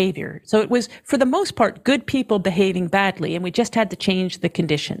behavior. So it was, for the most part, good people behaving badly, and we just had to change the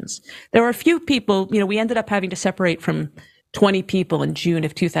conditions. There were a few people, we ended up having to separate from 20 people in June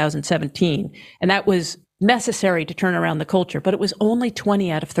of 2017, and that was necessary to turn around the culture, but it was only 20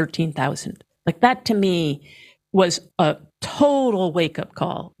 out of 13,000. Like, that to me was a total wake-up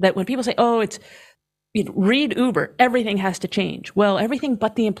call, that when people say, read Uber, everything has to change. Well, everything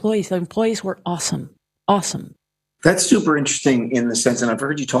but the employees. The employees were awesome. That's super interesting in the sense, and I've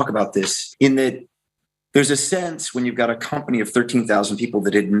heard you talk about this, in that there's a sense when you've got a company of 13,000 people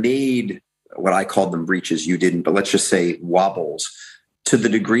that had made what I called them breaches, you didn't, but let's just say wobbles, to the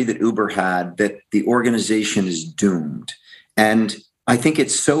degree that Uber had, that the organization is doomed. And I think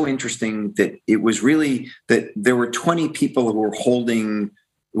it's so interesting that it was really that there were 20 people who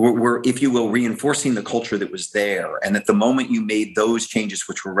were, if you will, reinforcing the culture that was there. And at the moment you made those changes,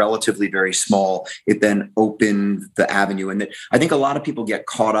 which were relatively very small, it then opened the avenue. And that I think a lot of people get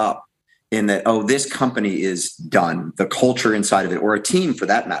caught up in that, this company is done, the culture inside of it, or a team for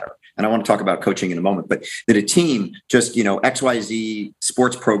that matter. And I want to talk about coaching in a moment, but that a team just, XYZ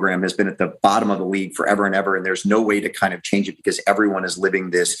sports program has been at the bottom of the league forever and ever. And there's no way to kind of change it because everyone is living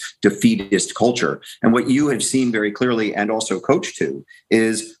this defeatist culture. And what you have seen very clearly and also coached to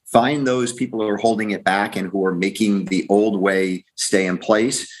is find those people who are holding it back and who are making the old way stay in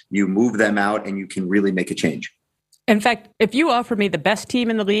place. You move them out and you can really make a change. In fact, if you offer me the best team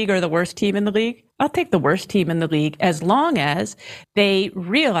in the league or the worst team in the league, I'll take the worst team in the league, as long as they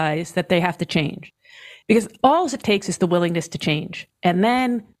realize that they have to change. Because all it takes is the willingness to change. And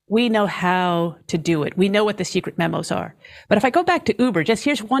then we know how to do it. We know what the secret memos are. But if I go back to Uber, just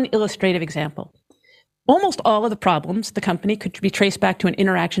here's one illustrative example. Almost all of the problems the company could be traced back to an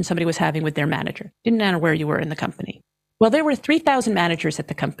interaction somebody was having with their manager. Didn't matter where you were in the company. Well, there were 3,000 managers at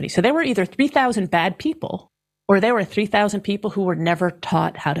the company. So there were either 3,000 bad people or there were 3,000 people who were never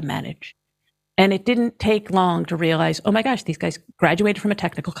taught how to manage. And it didn't take long to realize, oh my gosh, these guys graduated from a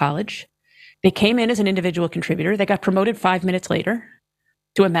technical college. They came in as an individual contributor. They got promoted 5 minutes later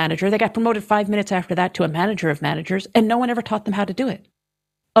to a manager. They got promoted 5 minutes after that to a manager of managers, and no one ever taught them how to do it.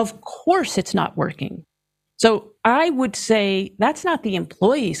 Of course it's not working. So I would say that's not the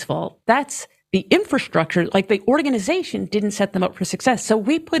employee's fault. That's the infrastructure, like the organization didn't set them up for success. So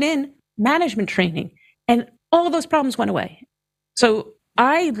we put in management training and all of those problems went away. So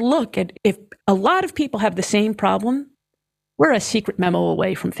I look at, if a lot of people have the same problem, we're a secret memo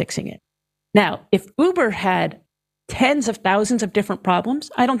away from fixing it. Now, if Uber had tens of thousands of different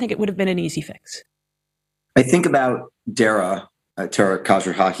problems, I don't think it would have been an easy fix. I think about Tara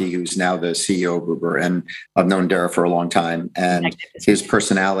Khosrowshahi, who's now the CEO of Uber, and I've known Dara for a long time, and his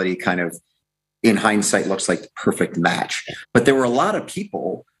personality kind of, in hindsight, looks like the perfect match. But there were a lot of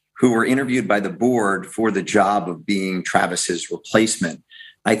people who were interviewed by the board for the job of being Travis's replacement.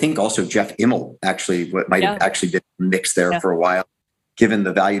 I think also Jeff Immelt might have actually been mixed there for a while. Given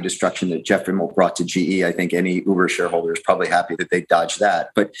the value destruction that Jeff Immelt brought to GE, I think any Uber shareholder is probably happy that they dodged that.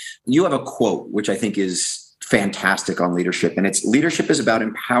 But you have a quote, which I think is fantastic on leadership. And it's, leadership is about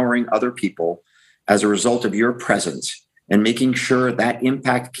empowering other people as a result of your presence and making sure that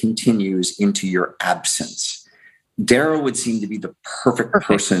impact continues into your absence. Dara would seem to be the perfect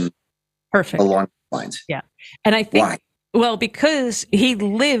person along the lines. Yeah. And I think, why? Well, because he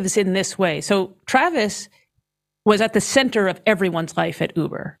lives in this way. So Travis was at the center of everyone's life at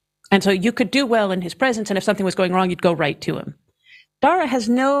Uber. And so you could do well in his presence. And if something was going wrong, you'd go right to him. Dara has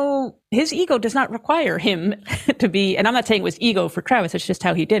his ego does not require him to be, and I'm not saying it was ego for Travis, it's just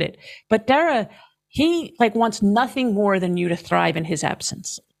how he did it. But Dara, he wants nothing more than you to thrive in his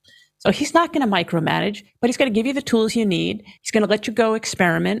absence. So he's not going to micromanage, but he's going to give you the tools you need. He's going to let you go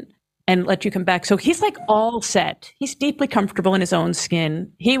experiment and let you come back. So he's all set. He's deeply comfortable in his own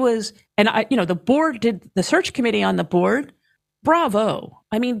skin. He was, and the board did, the search committee on the board, bravo.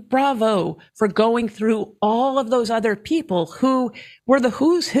 I mean, bravo for going through all of those other people who were the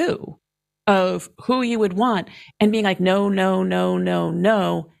who's who of who you would want and being like, no, no, no, no,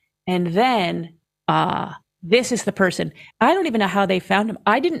 no. And then, this is the person. I don't even know how they found him.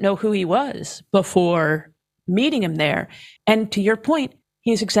 I didn't know who he was before meeting him there. And to your point,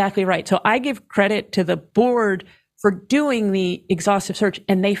 he's exactly right. So I give credit to the board for doing the exhaustive search,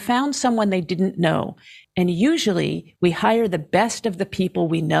 and they found someone they didn't know. And usually we hire the best of the people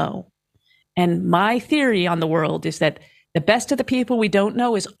we know. And my theory on the world is that the best of the people we don't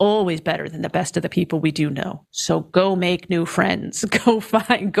know is always better than the best of the people we do know. So go make new friends, go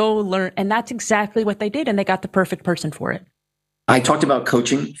learn. And that's exactly what they did. And they got the perfect person for it. I talked about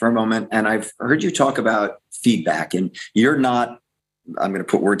coaching for a moment, and I've heard you talk about feedback, and you're not, I'm going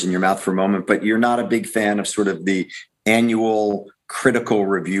to put words in your mouth for a moment, but you're not a big fan of sort of the annual critical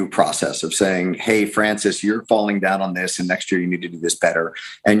review process of saying, hey, Francis, you're falling down on this, and next year you need to do this better.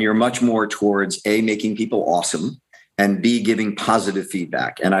 And you're much more towards A, making people awesome, and B, giving positive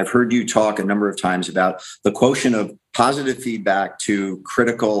feedback. And I've heard you talk a number of times about the quotient of positive feedback to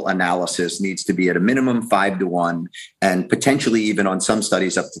critical analysis needs to be at a minimum 5-1, and potentially even on some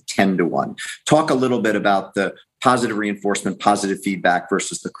studies up to 10-1. Talk a little bit about the positive reinforcement, positive feedback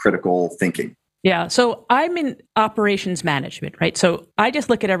versus the critical thinking. Yeah. So I'm in operations management, right? So I just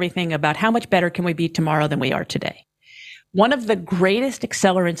look at everything about how much better can we be tomorrow than we are today. One of the greatest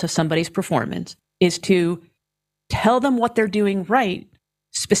accelerants of somebody's performance is to tell them what they're doing right,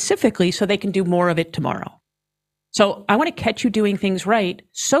 specifically so they can do more of it tomorrow. So I want to catch you doing things right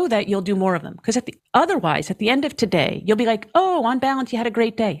so that you'll do more of them. Because otherwise, at the end of today, you'll be like, oh, on balance, you had a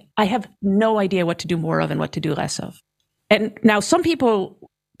great day. I have no idea what to do more of and what to do less of. And now some people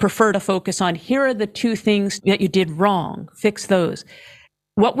prefer to focus on, here are the 2 things that you did wrong, fix those.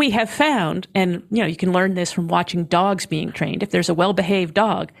 What we have found, and you can learn this from watching dogs being trained. If there's a well-behaved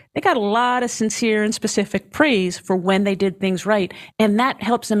dog, they got a lot of sincere and specific praise for when they did things right. And that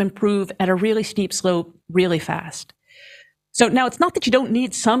helps them improve at a really steep slope really fast. So now it's not that you don't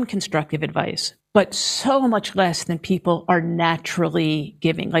need some constructive advice, but so much less than people are naturally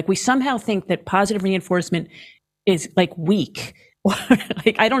giving. Like, we somehow think that positive reinforcement is weak, or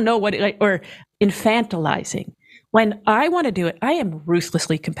I don't know what, or infantilizing. When I want to do it, I am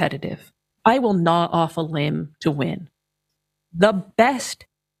ruthlessly competitive. I will gnaw off a limb to win. The best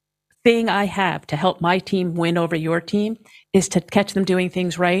thing I have to help my team win over your team is to catch them doing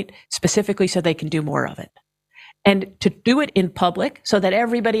things right, specifically so they can do more of it. And to do it in public so that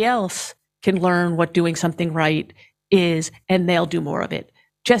everybody else can learn what doing something right is, and they'll do more of it.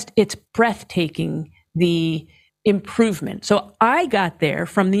 It's breathtaking, the improvement. So I got there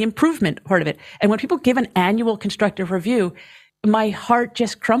from the improvement part of it. And when people give an annual constructive review, my heart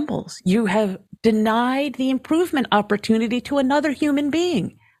just crumbles. You have denied the improvement opportunity to another human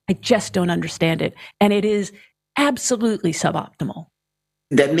being. I just don't understand it. And it is absolutely suboptimal.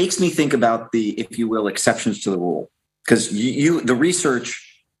 That makes me think about the, if you will, exceptions to the rule. Because the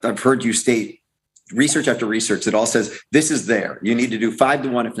research, I've heard you state, research after research, it all says this is there. You need to do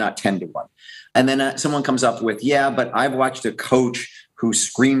 5-1, if not 10-1. And then someone comes up with, yeah, but I've watched a coach who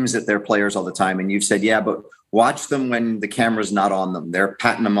screams at their players all the time. And you've said, yeah, but watch them when the camera's not on them. They're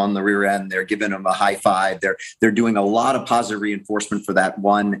patting them on the rear end. They're giving them a high five. They're doing a lot of positive reinforcement for that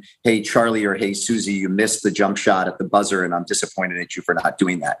one. Hey, Charlie, or hey, Susie, you missed the jump shot at the buzzer, and I'm disappointed at you for not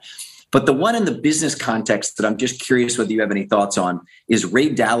doing that. But the one in the business context that I'm just curious whether you have any thoughts on is Ray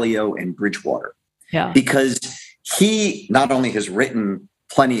Dalio and Bridgewater. Yeah. Because he not only has written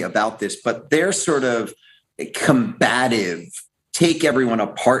plenty about this, but they're sort of combative, take everyone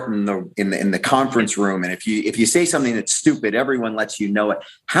apart in the conference room. And if you say something that's stupid, everyone lets you know it.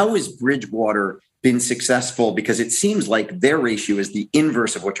 How has Bridgewater been successful? Because it seems like their ratio is the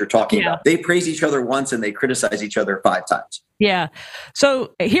inverse of what you're talking about. They praise each other once and they criticize each other 5 times. Yeah.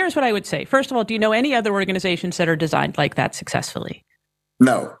 So here's what I would say. First of all, do you know any other organizations that are designed like that successfully?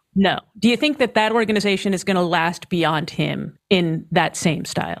 No. Do you think that organization is going to last beyond him in that same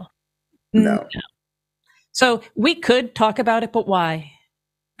style? No. So we could talk about it, but why?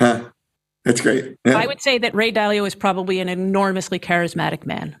 That's great. Yeah. I would say that Ray Dalio is probably an enormously charismatic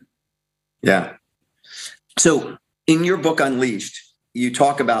man. Yeah. So in your book, Unleashed, you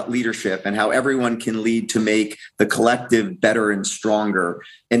talk about leadership and how everyone can lead to make the collective better and stronger.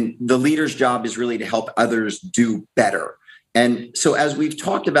 And the leader's job is really to help others do better. And so as we've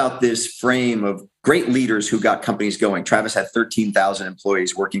talked about this frame of great leaders who got companies going, Travis had 13,000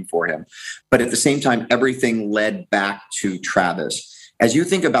 employees working for him. But at the same time, everything led back to Travis. As you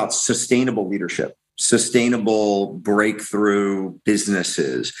think about sustainable leadership, sustainable breakthrough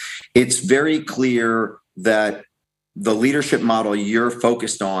businesses, it's very clear that the leadership model you're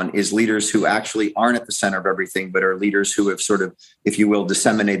focused on is leaders who actually aren't at the center of everything, but are leaders who have sort of, if you will,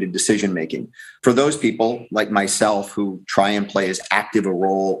 disseminated decision-making. For those people like myself who try and play as active a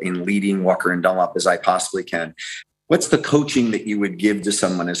role in leading Walker and Dunlop as I possibly can, what's the coaching that you would give to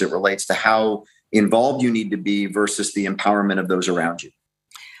someone as it relates to how involved you need to be versus the empowerment of those around you?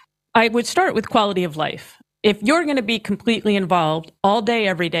 I would start with quality of life. If you're going to be completely involved all day,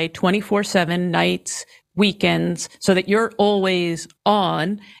 every day, 24/7, nights, weekends, so that you're always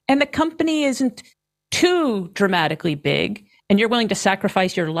on, and the company isn't too dramatically big, and you're willing to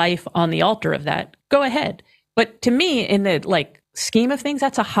sacrifice your life on the altar of that, go ahead. But to me, in the scheme of things,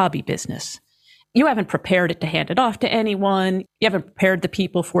 that's a hobby business. You haven't prepared it to hand it off to anyone. You haven't prepared the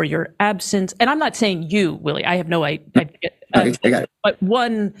people for your absence. And I'm not saying you, Willie. I have no idea. I got it. But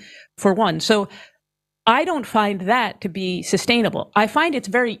one for one. So I don't find that to be sustainable. I find it's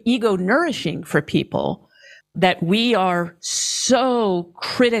very ego nourishing for people that we are so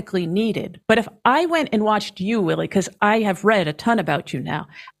critically needed. But if I went and watched you, Willie, because I have read a ton about you now,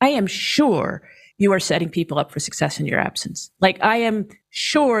 I am sure you are setting people up for success in your absence. I am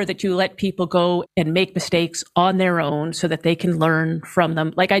sure that you let people go and make mistakes on their own so that they can learn from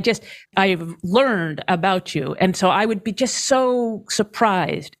them. I've learned about you. And so I would be just so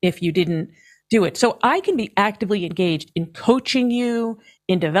surprised if you didn't do it. So I can be actively engaged in coaching you,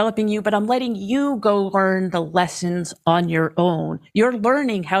 in developing you, but I'm letting you go learn the lessons on your own. You're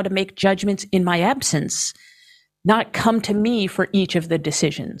learning how to make judgments in my absence, not come to me for each of the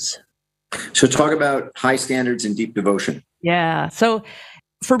decisions. So talk about high standards and deep devotion. Yeah. So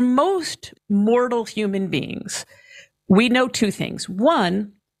for most mortal human beings, we know 2 things.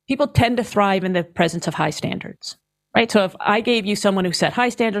 One, people tend to thrive in the presence of high standards. Right. So if I gave you someone who set high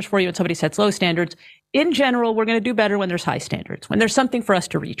standards for you and somebody sets low standards, in general, we're going to do better when there's high standards, when there's something for us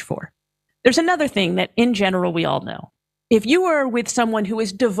to reach for. There's another thing that in general, we all know. If you are with someone who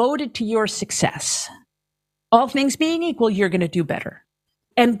is devoted to your success, all things being equal, you're going to do better.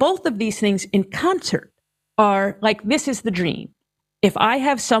 And both of these things in concert are this is the dream. If I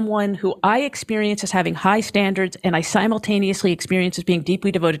have someone who I experience as having high standards and I simultaneously experience as being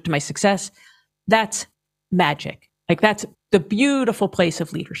deeply devoted to my success, that's magic. That's the beautiful place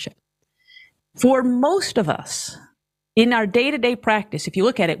of leadership. For most of us, in our day-to-day practice, if you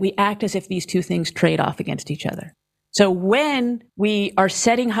look at it, we act as if these 2 things trade off against each other. So when we are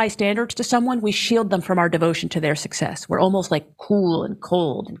setting high standards to someone, we shield them from our devotion to their success. We're almost cool and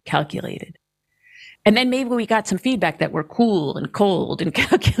cold and calculated. And then maybe we got some feedback that we're cool and cold and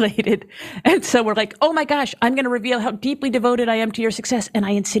calculated. And so we're oh my gosh, I'm going to reveal how deeply devoted I am to your success. And I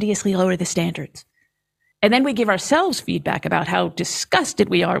insidiously lower the standards. And then we give ourselves feedback about how disgusted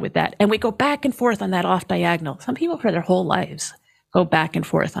we are with that. And we go back and forth on that off diagonal. Some people for their whole lives go back and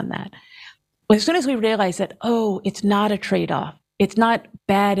forth on that. Well, as soon as we realize that, oh, it's not a trade-off, it's not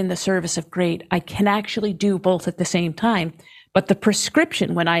bad in the service of great, I can actually do both at the same time. But the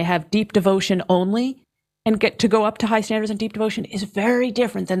prescription when I have deep devotion only and get to go up to high standards and deep devotion is very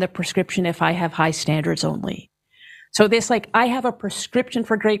different than the prescription if I have high standards only. So this, I have a prescription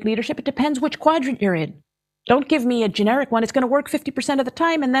for great leadership. It depends which quadrant you're in. Don't give me a generic one. It's going to work 50% of the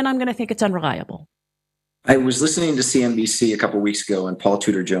time, and then I'm going to think it's unreliable. I was listening to CNBC a couple of weeks ago, and Paul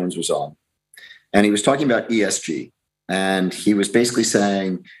Tudor Jones was on, and he was talking about ESG. And he was basically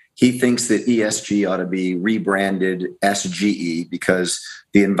saying he thinks that ESG ought to be rebranded SGE because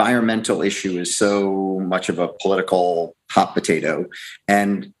the environmental issue is so much of a political hot potato.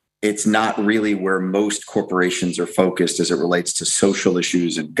 And it's not really where most corporations are focused as it relates to social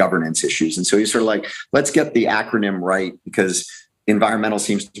issues and governance issues. And so he's sort of like, let's get the acronym right, because environmental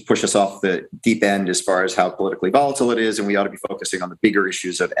seems to push us off the deep end as far as how politically volatile it is. And we ought to be focusing on the bigger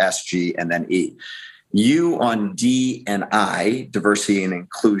issues of S, G, and then E. You on D and I, diversity and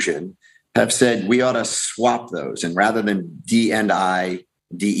inclusion, have said we ought to swap those. And rather than D and I,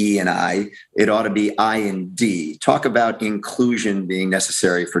 DE and I, it ought to be I and D. Talk about inclusion being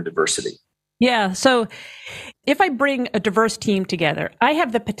necessary for diversity. Yeah. So if I bring a diverse team together, I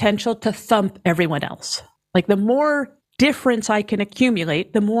have the potential to thump everyone else. The more difference I can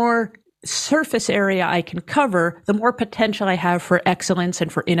accumulate, the more surface area I can cover, the more potential I have for excellence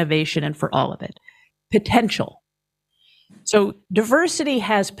and for innovation and for all of it. Potential. So diversity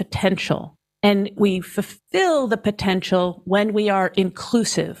has potential, and we fulfill the potential when we are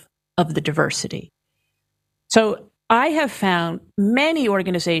inclusive of the diversity. So I have found many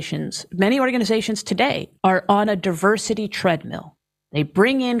organizations today are on a diversity treadmill. They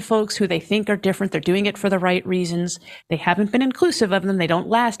bring in folks who they think are different. They're doing it for the right reasons. They haven't been inclusive of them. They don't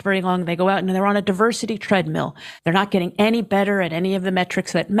last very long. They go out and they're on a diversity treadmill. They're not getting any better at any of the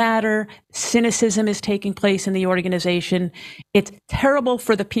metrics that matter. Cynicism is taking place in the organization. It's terrible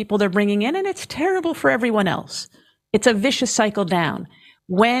for the people they're bringing in, and it's terrible for everyone else. It's a vicious cycle down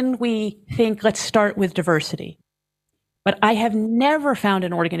when we think, let's start with diversity. But I have never found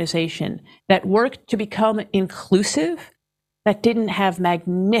an organization that worked to become inclusive that didn't have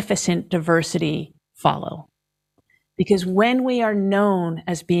magnificent diversity follow. Because when we are known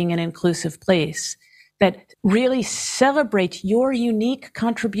as being an inclusive place that really celebrates your unique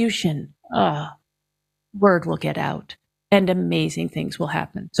contribution, word will get out and amazing things will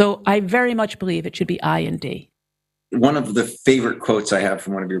happen. So I very much believe it should be I and D. One of the favorite quotes I have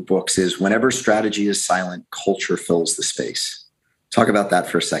from one of your books is, whenever strategy is silent, culture fills the space. Talk about that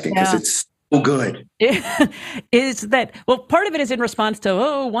for a second, because it's so good. Is that, well, part of it is in response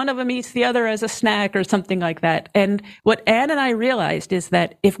to, one of them eats the other as a snack or something like that. And what Anne and I realized is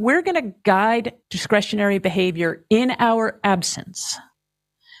that if we're going to guide discretionary behavior in our absence,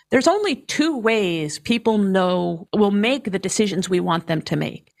 there's only two ways people will make the decisions we want them to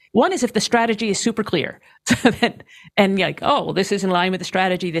make. One is if the strategy is super clear, and you're like, oh, this is in line with the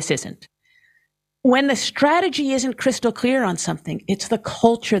strategy, this isn't. When the strategy isn't crystal clear on something, it's the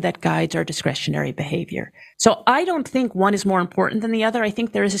culture that guides our discretionary behavior. So I don't think one is more important than the other. I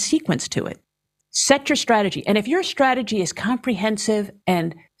think there is a sequence to it. Set your strategy. And if your strategy is comprehensive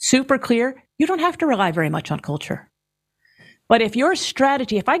and super clear, you don't have to rely very much on culture. But if your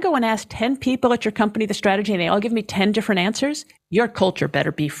strategy, if I go and ask 10 people at your company the strategy and they all give me 10 different answers, your culture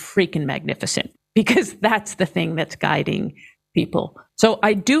better be freaking magnificent, because that's the thing that's guiding people. So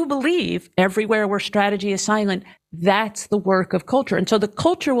I do believe everywhere where strategy is silent, that's the work of culture. And so the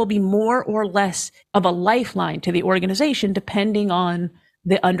culture will be more or less of a lifeline to the organization depending on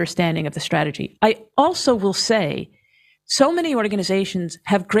the understanding of the strategy. I also will say so many organizations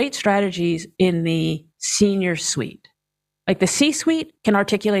have great strategies in the senior suite. Like the C-suite can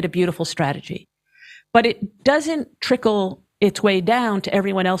articulate a beautiful strategy, but it doesn't trickle its way down to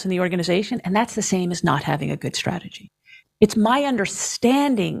everyone else in the organization. And that's the same as not having a good strategy. It's my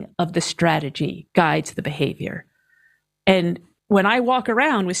understanding of the strategy guides the behavior. And when I walk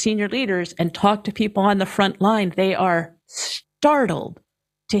around with senior leaders and talk to people on the front line, they are startled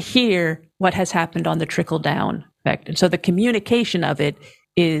to hear what has happened on the trickle down effect. And so the communication of it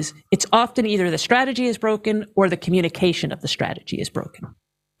is, it's often either the strategy is broken or the communication of the strategy is broken.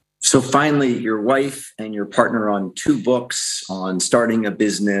 So finally, your wife and your partner on 2 books on starting a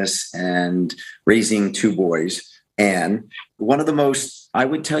business and raising 2 boys. And one of the most, I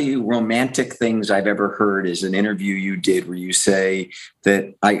would tell you, romantic things I've ever heard is an interview you did where you say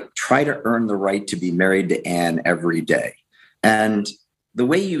that I try to earn the right to be married to Anne every day. And the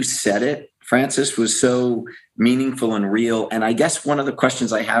way you said it, Frances, was so meaningful and real. And I guess one of the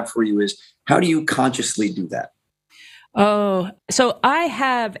questions I have for you is, how do you consciously do that? Oh, so I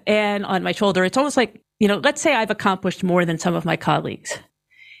have Anne on my shoulder. It's almost like, let's say I've accomplished more than some of my colleagues.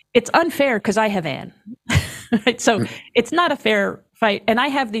 It's unfair because I have Anne, right? So it's not a fair fight. And I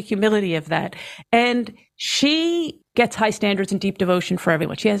have the humility of that. And she gets high standards and deep devotion for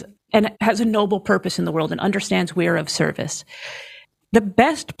everyone. She has a noble purpose in the world and understands we're of service. The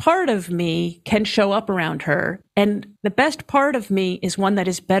best part of me can show up around her. And the best part of me is one that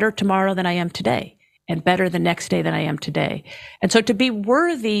is better tomorrow than I am today, and better the next day than I am today. And so to be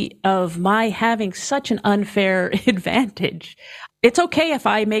worthy of my having such an unfair advantage, it's okay if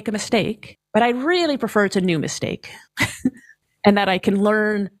I make a mistake, but I really prefer it's a new mistake and that I can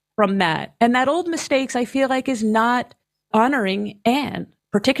learn from that. And that old mistakes, I feel like, is not honoring Anne,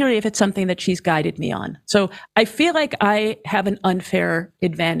 particularly if it's something that she's guided me on. So I feel like I have an unfair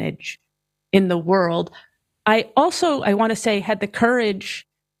advantage in the world. I want to say, had the courage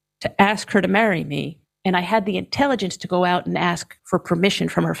to ask her to marry me. And I had the intelligence to go out and ask for permission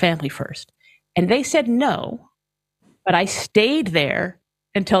from her family first. And they said no, but I stayed there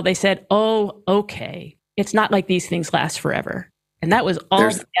until they said, oh, okay. It's not like these things last forever. And that was all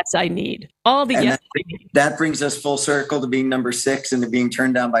the yes I need. All the yes I need. That brings us full circle to being number 6 and to being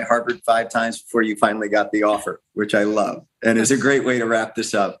turned down by Harvard 5 times before you finally got the offer, which I love. And it's a great way to wrap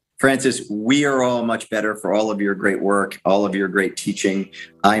this up. Frances, we are all much better for all of your great work, all of your great teaching.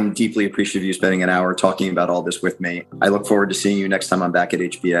 I'm deeply appreciative of you spending an hour talking about all this with me. I look forward to seeing you next time I'm back at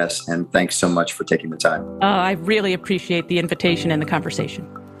HBS. And thanks so much for taking the time. I really appreciate the invitation and the conversation.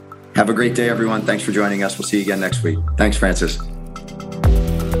 Have a great day, everyone. Thanks for joining us. We'll see you again next week. Thanks, Frances.